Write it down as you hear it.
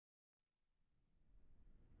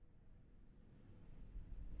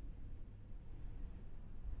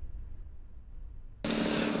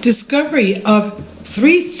Discovery of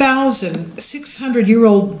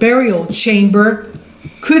 3,600-year-old burial chamber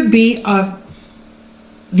could be of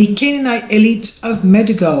the Canaanite elites of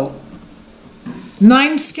Medigo.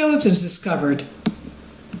 9 skeletons discovered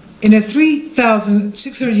in a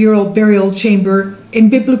 3,600-year-old burial chamber in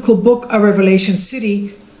biblical book of Revelation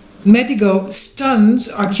city, Medigo,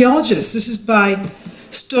 stuns archaeologists. This is by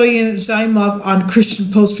Stoyan Zaimov on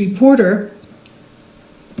Christian Post Reporter.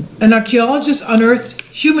 An archaeologist unearthed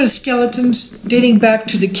human skeletons dating back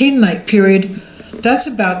to the Canaanite period, that's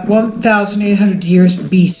about 1,800 years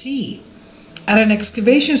BC, at an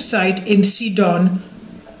excavation site in Sidon,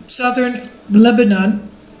 southern Lebanon,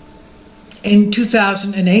 in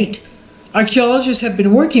 2008. Archaeologists have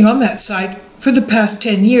been working on that site for the past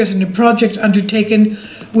 10 years in a project undertaken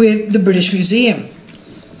with the British Museum.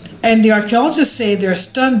 And the archaeologists say they're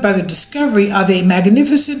stunned by the discovery of a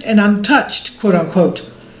magnificent and untouched, quote-unquote,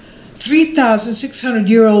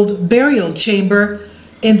 3,600-year-old burial chamber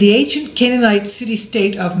in the ancient Canaanite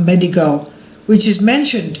city-state of Medigo, which is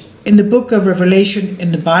mentioned in the book of Revelation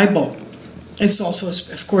in the Bible. It's also,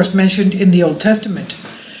 of course, mentioned in the Old Testament.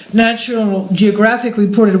 National Geographic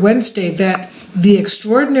reported Wednesday that the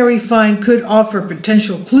extraordinary find could offer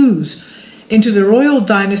potential clues into the royal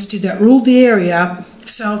dynasty that ruled the area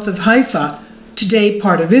south of Haifa, today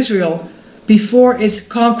part of Israel, before its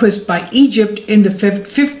conquest by Egypt in the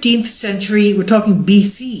 15th century. We're talking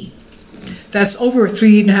BC. That's over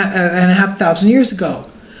 3,500 years ago.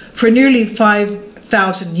 For nearly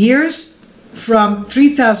 5,000 years, from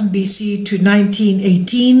 3000 BC to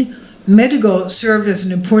 1918, Medigo served as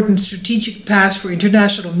an important strategic pass for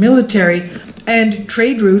international military and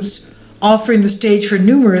trade routes, offering the stage for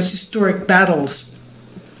numerous historic battles.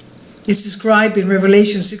 It's described in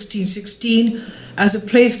Revelation 16:16 as a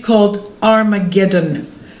place called Armageddon,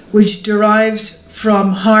 which derives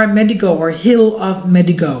from Har Medigo, or Hill of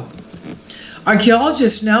Medigo.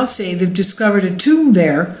 Archaeologists now say they've discovered a tomb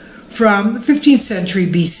there from the 15th century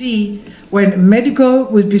BC, when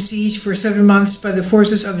Medigo was besieged for 7 months by the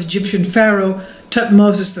forces of the Egyptian pharaoh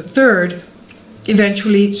Thutmose III,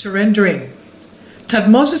 eventually surrendering.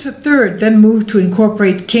 Thutmose III then moved to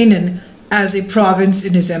incorporate Canaan as a province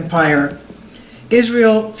in his empire.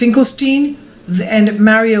 Israel Finkelstein and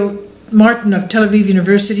Mario Martin of Tel Aviv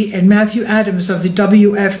University and Matthew Adams of the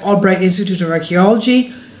W.F. Albright Institute of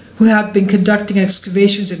Archaeology, who have been conducting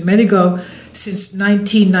excavations in Medigo since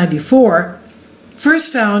 1994,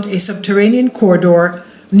 first found a subterranean corridor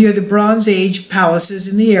near the Bronze Age palaces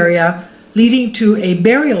in the area, leading to a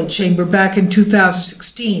burial chamber back in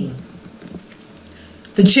 2016.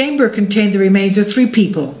 The chamber contained the remains of 3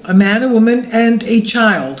 people, a man, a woman, and a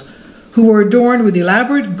child, who were adorned with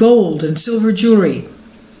elaborate gold and silver jewelry.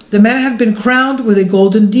 The man had been crowned with a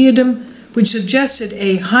golden diadem, which suggested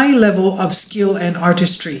a high level of skill and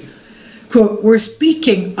artistry. Quote, "We're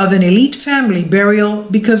speaking of an elite family burial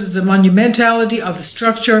because of the monumentality of the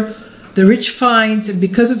structure, the rich finds, and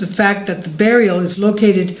because of the fact that the burial is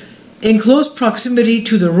located in close proximity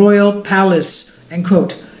to the royal palace," end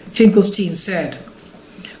quote, Finkelstein said.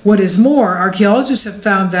 What is more, archaeologists have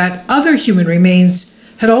found that other human remains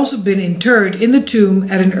had also been interred in the tomb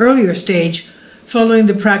at an earlier stage, following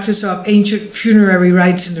the practice of ancient funerary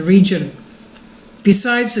rites in the region.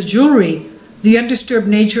 Besides the jewelry, the undisturbed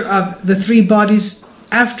nature of the 3 bodies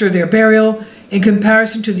after their burial, in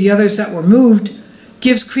comparison to the others that were moved,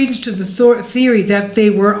 gives credence to the theory that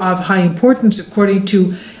they were of high importance, according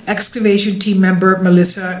to excavation team member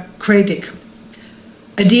Melissa Kradick.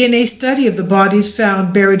 A DNA study of the bodies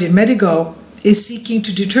found buried in Medigo is seeking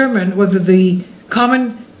to determine whether the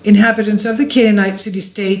common inhabitants of the Canaanite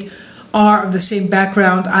city-state are of the same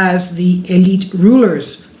background as the elite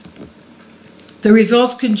rulers. The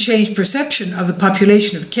results can change perception of the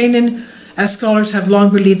population of Canaan, as scholars have long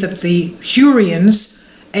believed that the Hurrians,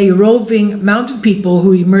 a roving mountain people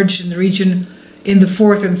who emerged in the region in the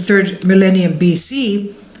 4th and 3rd millennium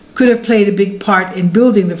BC, could have played a big part in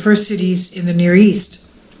building the first cities in the Near East.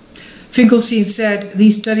 Finkelstein said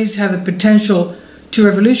these studies have the potential to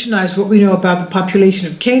revolutionize what we know about the population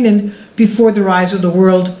of Canaan before the rise of the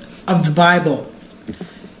world of the Bible.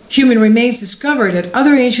 Human remains discovered at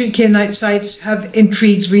other ancient Canaanite sites have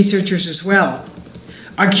intrigued researchers as well.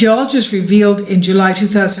 Archaeologists revealed in July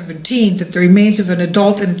 2017 that the remains of an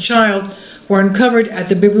adult and a child were uncovered at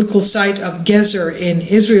the biblical site of Gezer in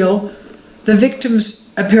Israel. The victims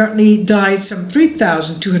apparently died some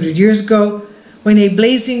 3,200 years ago when a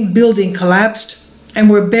blazing building collapsed and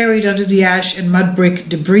were buried under the ash and mud brick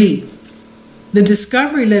debris. The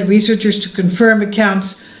discovery led researchers to confirm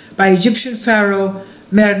accounts by Egyptian pharaoh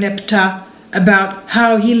Merneptah about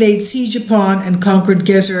how he laid siege upon and conquered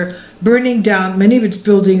Gezer, burning down many of its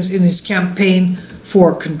buildings in his campaign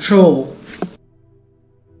for control.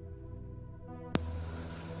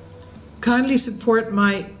 Kindly support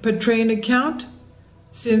my Patreon account,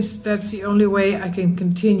 since that's the only way I can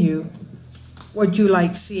continue what you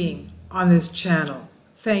like seeing on this channel.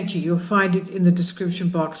 Thank you. You'll find it in the description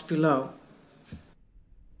box below.